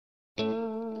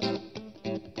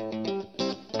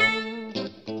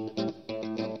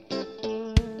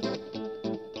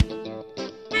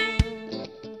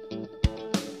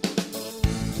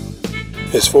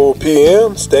It's 4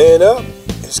 p.m. Stand up.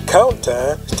 It's count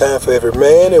time. It's time for every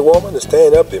man and woman to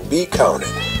stand up and be counted.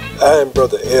 I am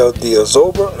Brother L.D.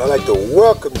 Azoba, and I'd like to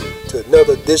welcome you to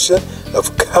another edition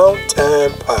of Count Time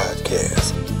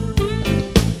Podcast.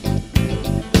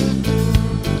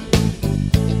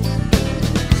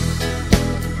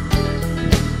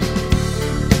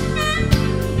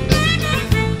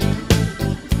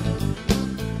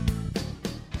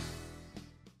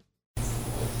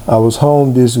 I was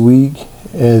home this week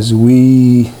as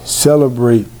we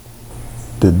celebrate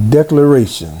the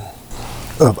declaration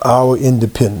of our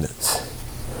independence.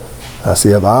 I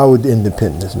say of our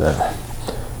independence now.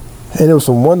 And there were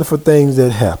some wonderful things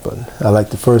that happened. I'd like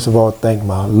to first of all thank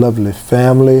my lovely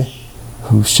family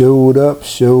who showed up,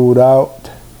 showed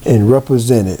out, and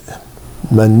represented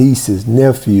my nieces,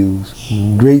 nephews,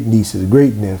 great nieces,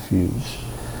 great nephews.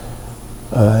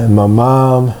 And my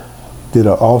mom did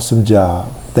an awesome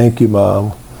job. Thank you,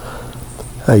 Mom.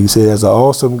 Like you say, that's an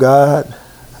awesome God,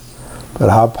 but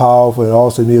how powerful and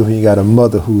awesome it is when you got a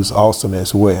mother who's awesome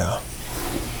as well.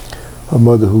 A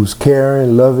mother who's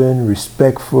caring, loving,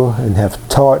 respectful, and have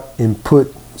taught and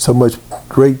put so much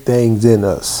great things in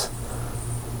us.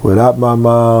 Without my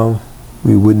mom,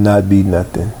 we would not be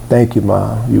nothing. Thank you,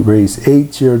 Mom. You raised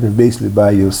 8 children basically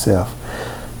by yourself.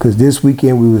 Because this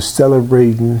weekend we were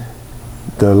celebrating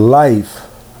the life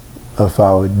of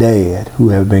our dad, who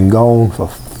have been gone for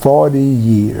 40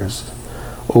 years.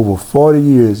 Over 40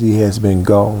 years he has been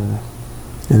gone.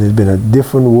 And it's been a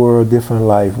different world, different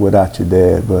life without your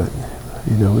dad. But,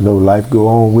 you know, no life go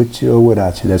on with you or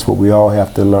without you. That's what we all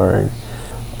have to learn.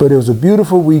 But it was a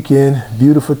beautiful weekend,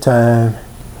 beautiful time,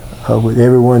 with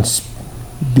everyone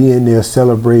being there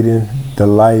celebrating the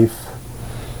life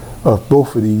of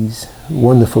both of these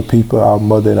wonderful people, our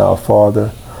mother and our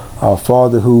father. Our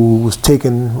father, who was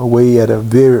taken away at a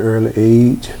very early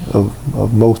age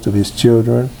of most of his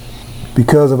children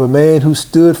because of a man who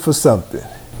stood for something.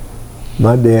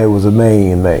 My dad was a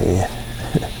man.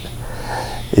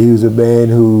 He was a man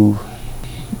who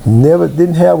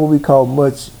didn't have what we call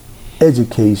much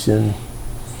education,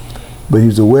 but he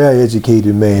was a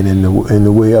well-educated man in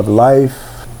the way of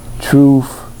life, truth,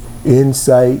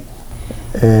 insight.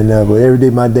 And every day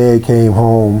my dad came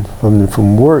home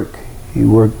from work, he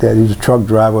was a truck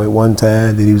driver at one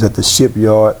time, then he was at the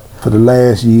shipyard for the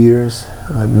last years,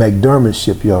 McDermott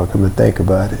Shipyard, come to think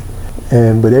about it.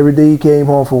 But every day he came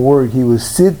home from work, he would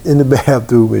sit in the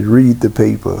bathroom and read the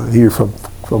paper, here from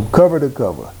cover to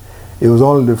cover. It was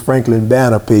only the Franklin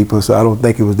Banner paper, so I don't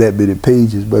think it was that many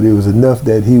pages, but it was enough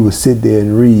that he would sit there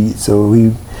and read. So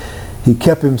he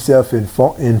kept himself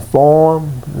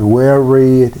informed,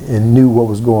 well-read, and knew what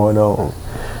was going on,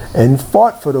 and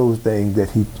fought for those things that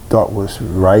he thought was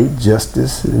right,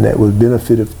 justice, and that was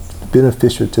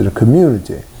beneficial to the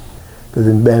community. Because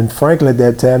in Ben Franklin at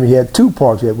that time, he had 2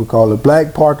 parks. He had what we call the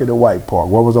black park and the white park.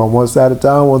 One was on one side of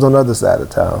town, one was on the other side of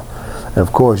town. And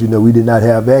of course, you know, we did not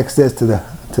have access to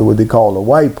what they call the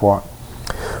white park.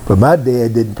 But my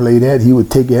dad didn't play that. He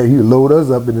would load us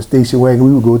up in the station wagon.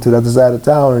 We would go to the other side of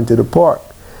town into the park.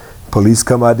 Police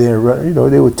come out there and run, you know,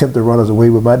 they would attempt to run us away,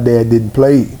 but my dad didn't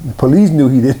play. The police knew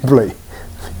he didn't play.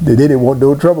 They didn't want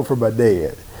no trouble from my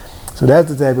dad. So that's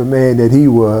the type of man that he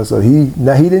was. So he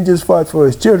didn't just fight for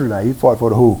his children, he fought for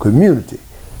the whole community.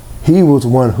 He was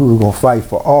one who was going to fight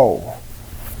for all.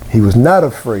 He was not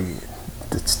afraid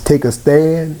to take a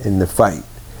stand and to fight.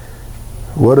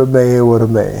 What a man, what a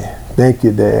man. Thank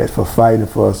you, Dad, for fighting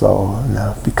for us all.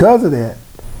 Now, because of that,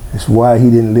 it's why he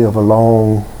didn't live a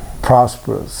long,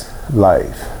 prosperous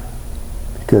life,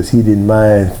 because he didn't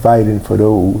mind fighting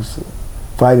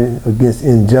against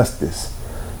injustice,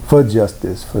 for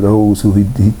justice, for those who he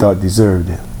thought deserved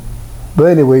it. But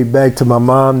anyway, back to my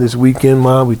mom this weekend.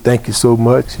 Mom, we thank you so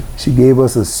much. She gave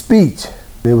us a speech.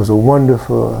 It was a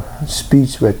wonderful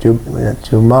speech that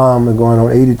your mom, going on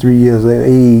 83 years of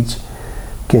age,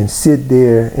 can sit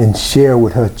there and share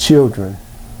with her children's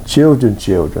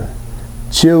children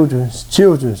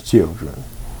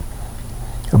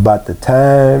about the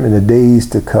time and the days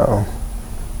to come.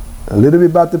 A little bit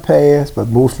about the past, but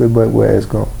mostly about where it's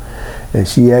going. And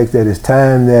she asked that it's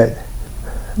time that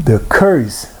the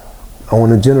curse on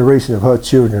the generation of her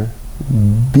children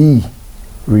be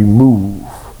removed.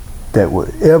 That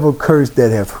whatever curse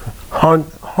that have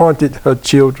haunted her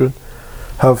children,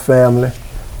 her family,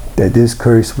 that this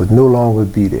curse would no longer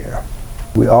be there.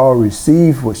 We all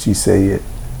received what she said,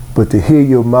 but to hear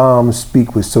your mom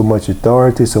speak with so much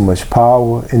authority, so much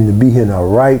power, and to be in her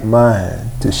right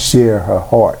mind to share her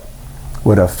heart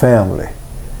with her family,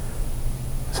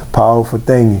 it's a powerful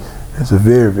thing. It's a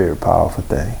very, very powerful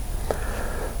thing.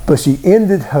 But she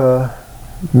ended her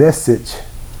message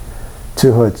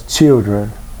to her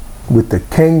children with the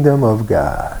kingdom of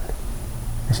God.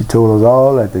 And she told us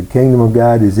all that the kingdom of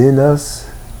God is in us,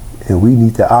 and we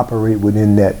need to operate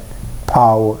within that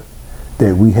power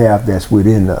that we have that's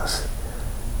within us.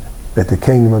 That the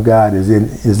kingdom of God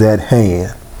is at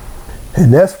hand.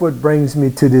 And that's what brings me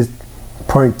to this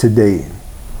point today.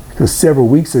 Because several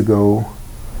weeks ago,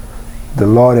 the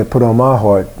Lord had put on my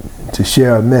heart to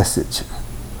share a message.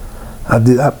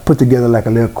 I put together like a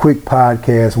little quick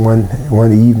podcast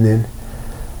one evening.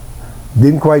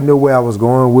 Didn't quite know where I was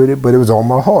going with it, but it was on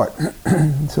my heart.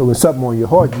 So when something on your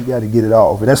heart, you got to get it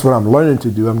off. And that's what I'm learning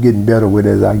to do. I'm getting better with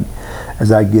it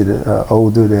as I get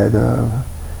older. That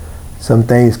some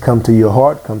things come to your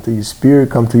heart, come to your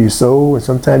spirit, come to your soul, and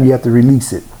sometimes you have to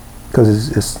release it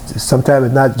because sometimes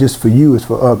it's not just for you; it's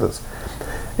for others.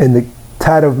 And the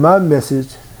title of my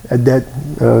message at that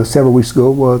several weeks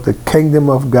ago was "The Kingdom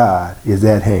of God is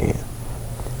at hand,"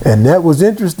 and that was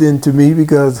interesting to me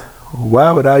because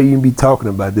why would I even be talking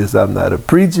about this? I'm not a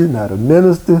preacher, not a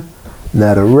minister,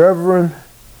 not a reverend.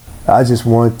 I just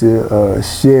want to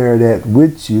share that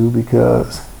with you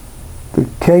because the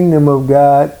kingdom of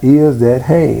God is at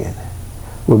hand.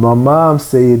 When my mom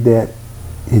said that,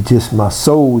 it just, my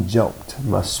soul jumped,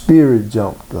 my spirit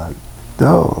jumped like,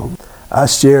 dog. I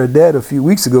shared that a few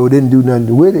weeks ago, didn't do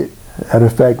nothing with it. Matter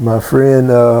of fact, my friend,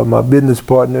 my business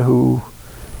partner, who,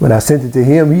 when I sent it to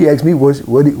him, he asked me,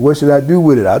 what should I do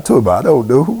with it? I told him, I don't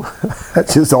know.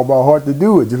 That's just on my heart to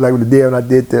do it. Just like the day when I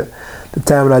did the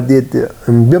time when I did the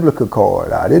biblical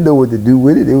card. I didn't know what to do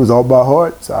with it. It was on my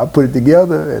heart. So I put it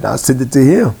together and I sent it to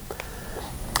him.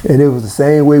 And it was the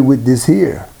same way with this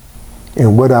here.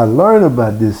 And what I learned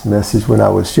about this message when I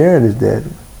was sharing is that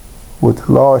what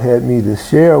the Lord had me to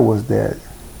share was that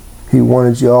He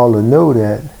wanted you all to know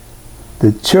that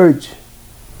the church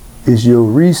is your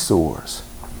resource.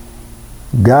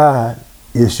 God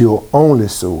is your only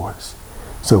source.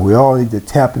 So we all need to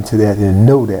tap into that and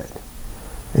know that.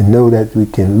 And know that we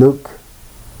can look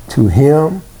to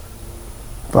Him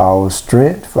for our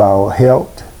strength, for our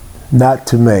health, not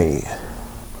to man.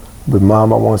 But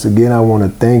Mama, once again, I want to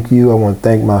thank you. I want to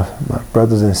thank my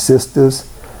brothers and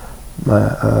sisters,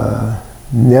 my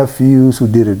nephews who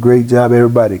did a great job.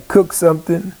 Everybody cooked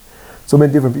something. So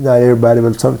many different, not everybody,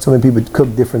 but so many people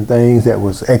cooked different things that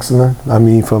was excellent. I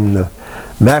mean, from the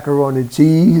macaroni and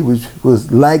cheese, which was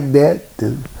like that,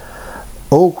 the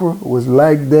okra was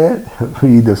like that,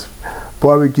 the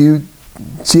barbecue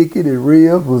chicken and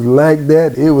ribs was like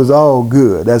that. It was all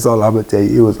good. That's all I'm going to tell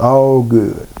you. It was all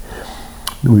good.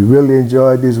 We really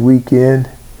enjoyed this weekend.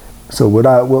 So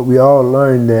what we all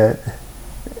learned that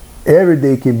every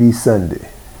day can be Sunday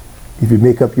if you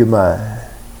make up your mind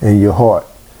and your heart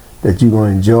that you're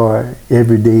going to enjoy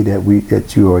every day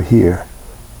that you are here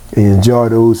and enjoy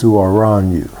those who are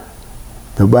around you.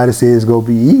 Nobody says it's going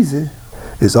to be easy.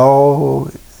 It's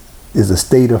all is a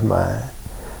state of mind.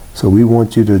 So we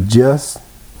want you to adjust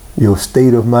your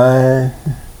state of mind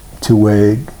to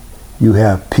where you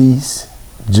have peace,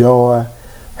 joy,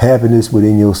 happiness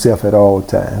within yourself at all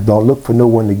times. Don't look for no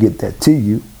one to get that to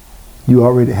you. You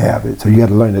already have it. So you got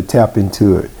to learn to tap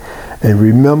into it. And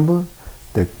remember,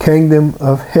 the kingdom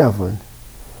of heaven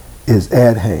is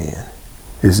at hand.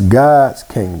 It's God's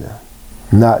kingdom,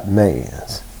 not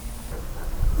man's.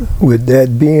 With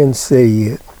that being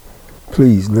said,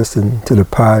 please listen to the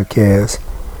podcast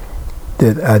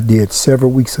that I did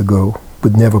several weeks ago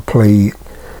but never played.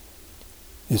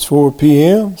 It's 4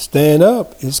 p.m. Stand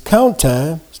up. It's count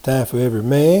time. It's time for every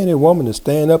man and woman to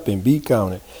stand up and be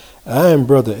counted. I am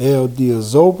Brother L.D.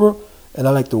 Zober, and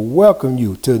I'd like to welcome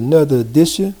you to another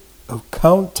edition of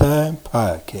Count Time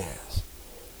Podcast.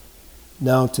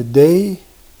 Now today,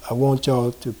 I want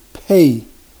y'all to pay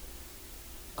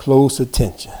close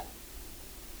attention.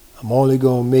 I'm only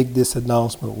going to make this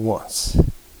announcement once.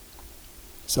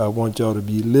 So I want y'all to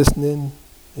be listening,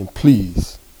 and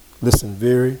please listen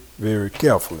very, very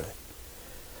carefully.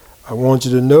 I want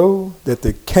you to know that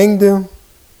the kingdom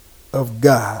of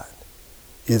God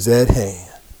is at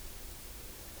hand.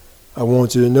 I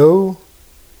want you to know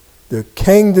the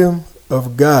kingdom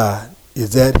of God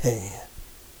is at hand.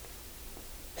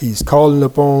 He's calling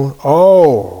upon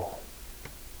all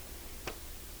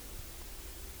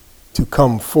to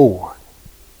come forward.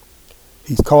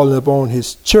 He's calling upon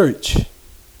His church,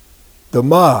 the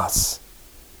mosque,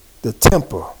 the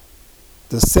temple,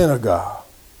 the synagogue.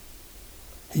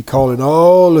 He's calling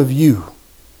all of you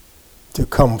to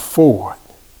come forward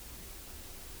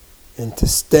and to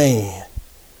stand.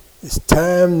 It's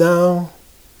time now.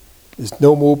 There's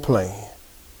no more playing.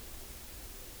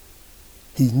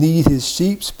 He needs His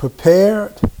sheep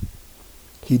prepared.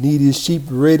 He needs His sheep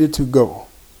ready to go.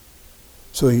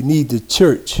 So he needs the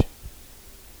church,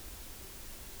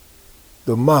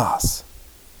 the mosque,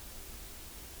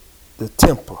 the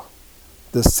temple,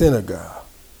 the synagogue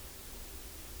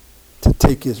to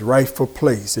take its rightful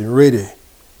place and ready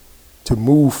to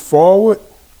move forward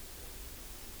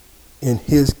in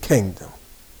his kingdom.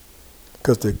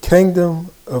 Because the kingdom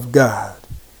of God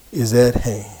is at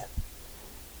hand.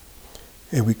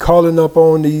 And we calling up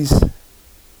on these,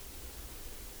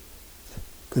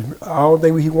 because I don't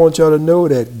think he wants y'all to know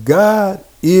that God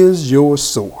is your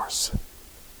source.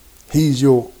 He's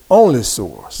your only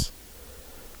source.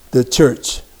 The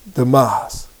church, the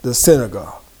mosque, the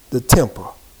synagogue, the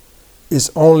temple is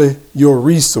only your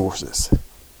resources.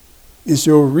 It's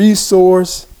your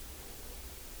resource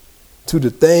to the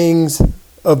things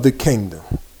of the kingdom.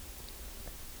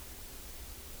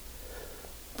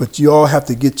 But you all have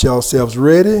to get yourselves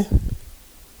ready,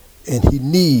 and he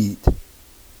need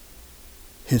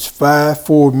his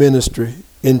fivefold ministry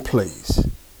in place.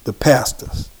 The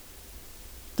pastors,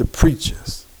 the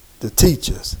preachers, the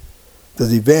teachers, the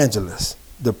evangelists,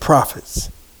 the prophets.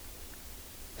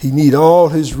 He need all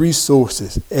his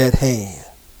resources at hand,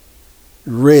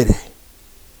 ready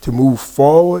to move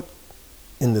forward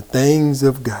in the things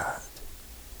of God.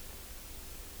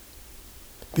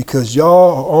 Because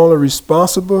y'all are only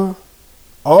responsible,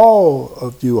 all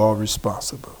of you are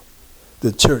responsible.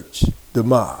 The church, the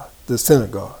mosque, the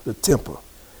synagogue, the temple,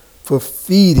 for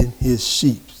feeding his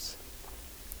sheep,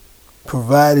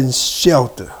 providing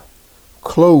shelter,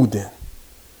 clothing,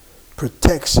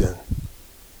 protection,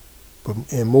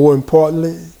 and more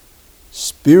importantly,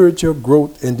 spiritual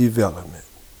growth and development.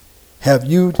 Have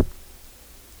you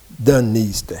done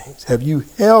these things? Have you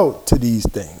held to these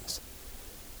things?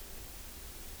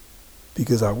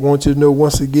 Because I want you to know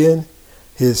once again,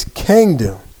 his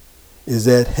kingdom is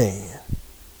at hand.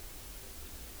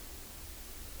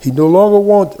 He no longer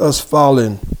wants us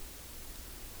following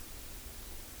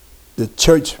the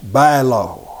church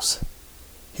bylaws.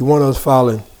 He wants us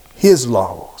following his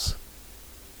laws.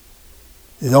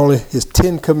 It's only his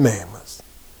 10 commandments.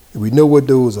 And we know what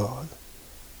those are.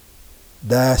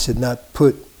 Thou should not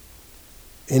put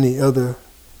any other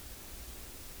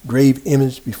grave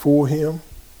image before him.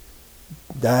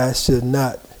 Thou should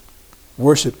not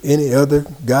worship any other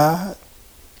god.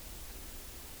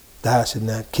 Thou should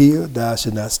not kill. Thou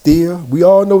should not steal. We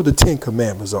all know the 10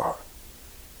 commandments are.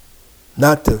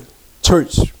 Not the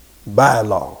church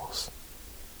bylaws.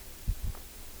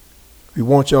 We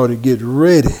want y'all to get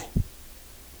ready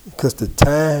because the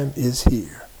time is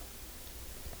here.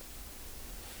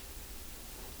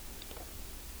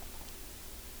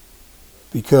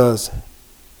 Because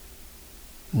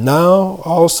now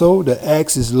also the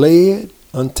axe is laid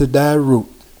unto thy root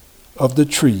of the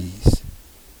trees.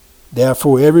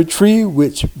 Therefore every tree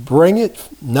which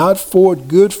bringeth not forth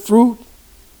good fruit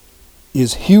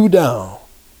is hewed down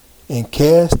and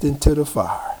cast into the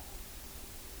fire.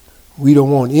 We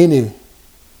don't want any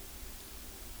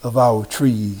of our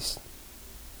trees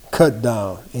cut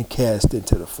down and cast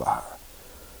into the fire.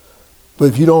 But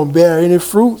if you don't bear any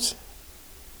fruits,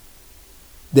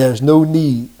 there's no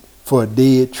need for a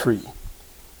dead tree,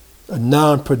 a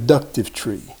non-productive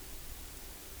tree.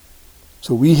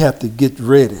 So we have to get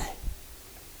ready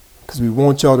because we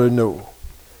want y'all to know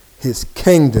his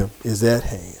kingdom is at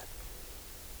hand.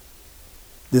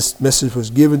 This message was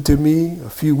given to me a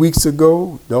few weeks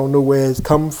ago. Don't know where it's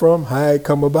come from, how it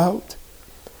come about,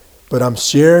 but I'm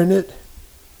sharing it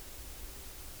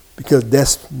because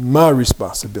that's my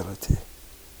responsibility.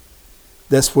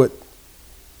 That's what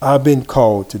I've been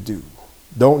called to do.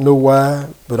 Don't know why,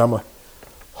 but I'm going to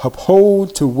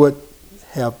uphold to what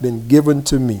have been given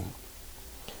to me.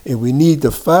 And we need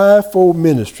the fivefold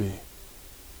ministry,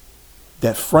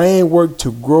 that framework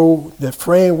to grow, that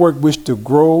framework which to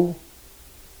grow,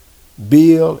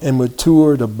 build, and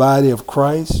mature the body of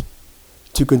Christ,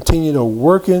 to continue the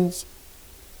workings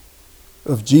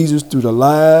of Jesus through the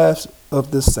lives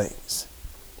of the saints.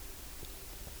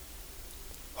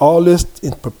 All this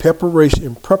in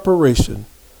preparation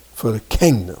for the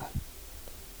kingdom.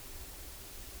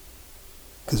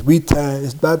 Because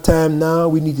it's about time now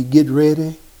we need to get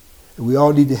ready. And we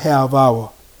all need to have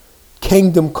our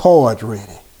kingdom cards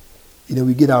ready. You know,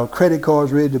 we get our credit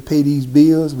cards ready to pay these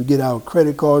bills. We get our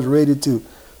credit cards ready to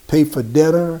pay for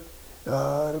dinner,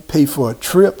 pay for a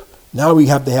trip. Now we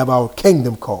have to have our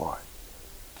kingdom card.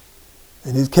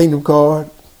 And this kingdom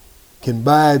card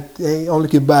only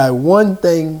can buy one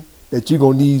thing that you're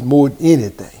going to need more than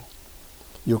anything.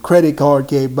 Your credit card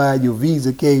can't buy it, your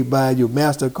Visa can't buy it, your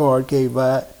MasterCard can't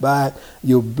buy it,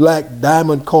 your Black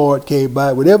Diamond card can't buy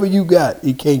it. Whatever you got,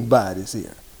 it can't buy this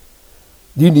here.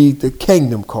 You need the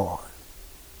kingdom card.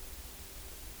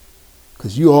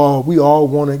 Because we all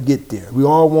want to get there. We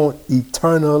all want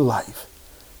eternal life.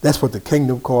 That's what the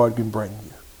kingdom card can bring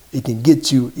you. It can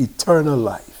get you eternal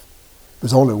life.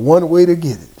 There's only one way to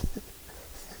get it.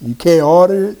 You can't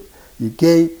order it. You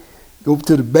can't go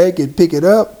to the bank and pick it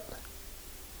up.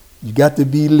 You got to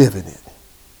be living it.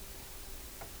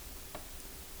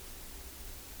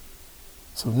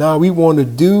 So now we want to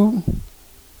do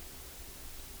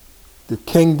the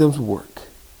kingdom's work.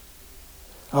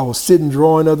 I was sitting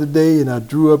drawing the other day and I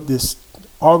drew up this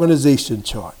organization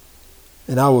chart.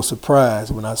 And I was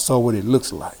surprised when I saw what it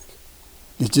looks like.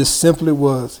 It just simply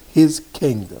was his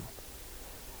kingdom.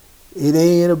 It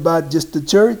ain't about just the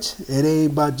church. It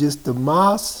ain't about just the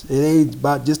mosque. It ain't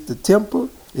about just the temple.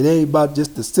 It ain't about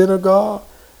just the synagogue.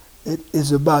 It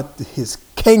is about his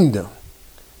kingdom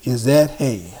is at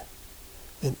hand.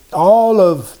 And all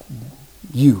of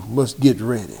you must get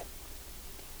ready.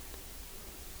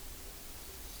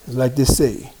 Like they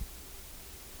say,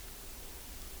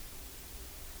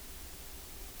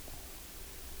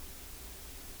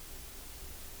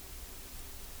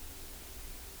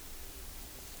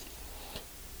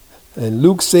 and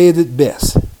Luke said it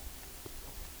best.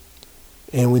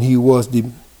 And when he was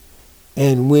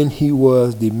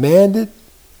demanded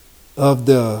of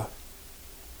the,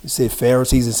 you say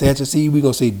Pharisees and Sadducees, we're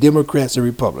gonna say Democrats and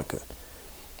Republicans.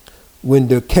 When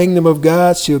the kingdom of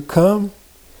God shall come,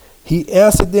 he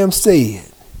answered them, saying,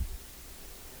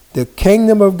 the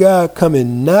kingdom of God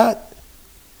coming not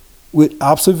with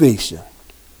observation.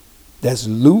 That's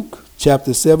Luke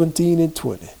chapter 17 and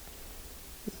 20.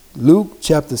 Luke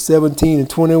chapter 17 and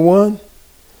 21.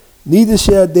 Neither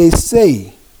shall they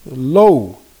say,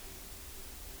 lo,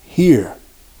 here,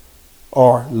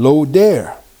 or lo,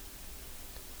 there.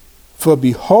 For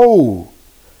behold,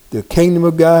 the kingdom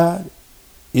of God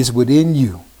is within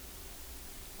you.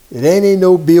 It ain't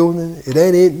no building. It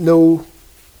ain't no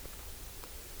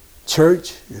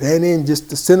church. It ain't just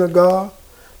the synagogue.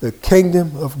 The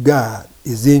kingdom of God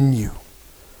is in you.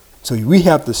 So we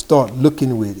have to start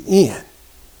looking within.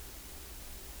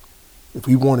 If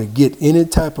we want to get any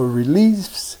type of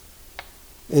release,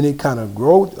 any kind of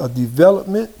growth or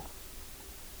development,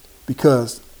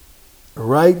 because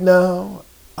right now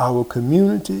our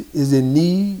community is in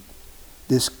need.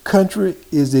 This country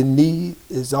is in need.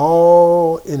 It's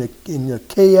all in a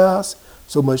chaos.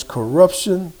 So much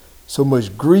corruption, so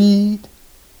much greed.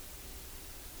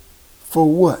 For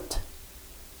what?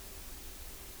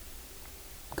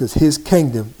 Because his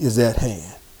kingdom is at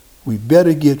hand. We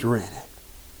better get ready.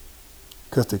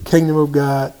 Because the kingdom of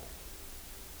God,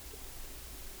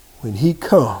 when he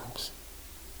comes,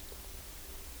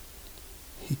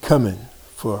 he coming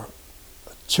for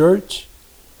a church,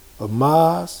 a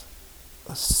mosque,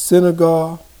 a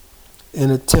synagogue,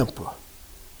 and a temple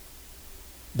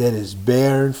that is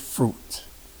bearing fruit.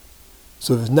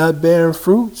 So if it's not bearing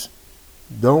fruits,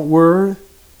 don't worry,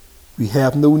 we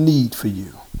have no need for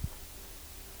you.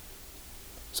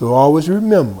 So always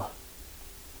remember,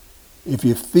 if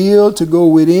you fail to go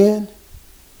within,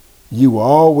 you will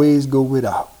always go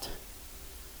without.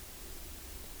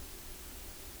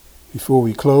 Before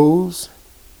we close,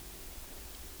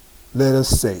 let us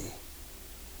say,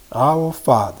 Our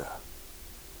Father,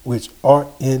 which art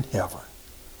in heaven,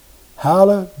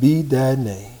 hallowed be thy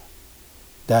name.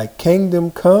 Thy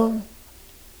kingdom come,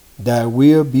 thy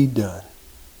will be done,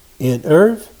 in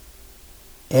earth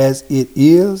as it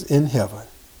is in heaven.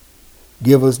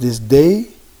 Give us this day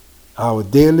our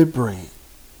daily bread,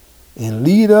 and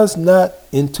lead us not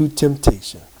into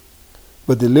temptation,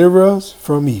 but deliver us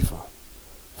from evil.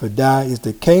 For thy is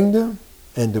the kingdom,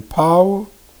 and the power,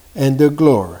 and the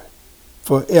glory,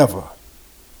 forever.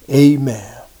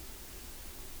 Amen.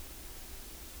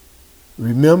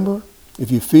 Remember,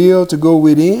 if you fail to go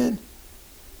within,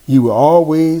 you will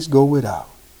always go without.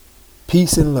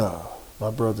 Peace and love,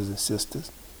 my brothers and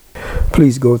sisters.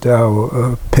 Please go to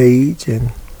our page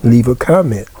and leave a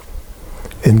comment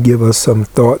and give us some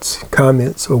thoughts,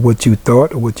 comments, or what you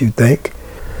thought or what you think.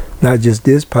 Not just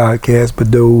this podcast,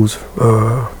 but those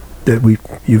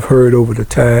that you've heard over the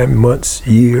time, months,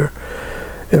 year.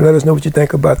 And let us know what you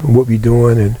think about what we're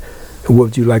doing and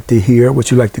what you like to hear, what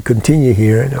you like to continue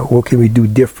hearing, or what can we do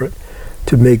different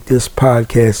to make this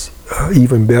podcast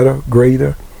even better,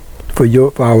 greater for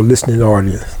our listening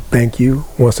audience. Thank you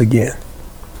once again.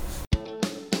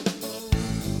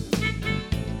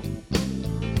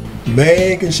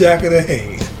 Man can shackle the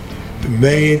hand, the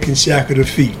man can shackle the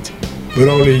feet, but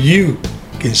only you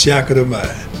can shackle the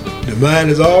mind. The mind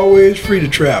is always free to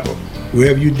travel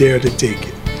wherever you dare to take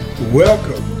it.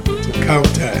 Welcome to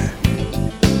Count Time.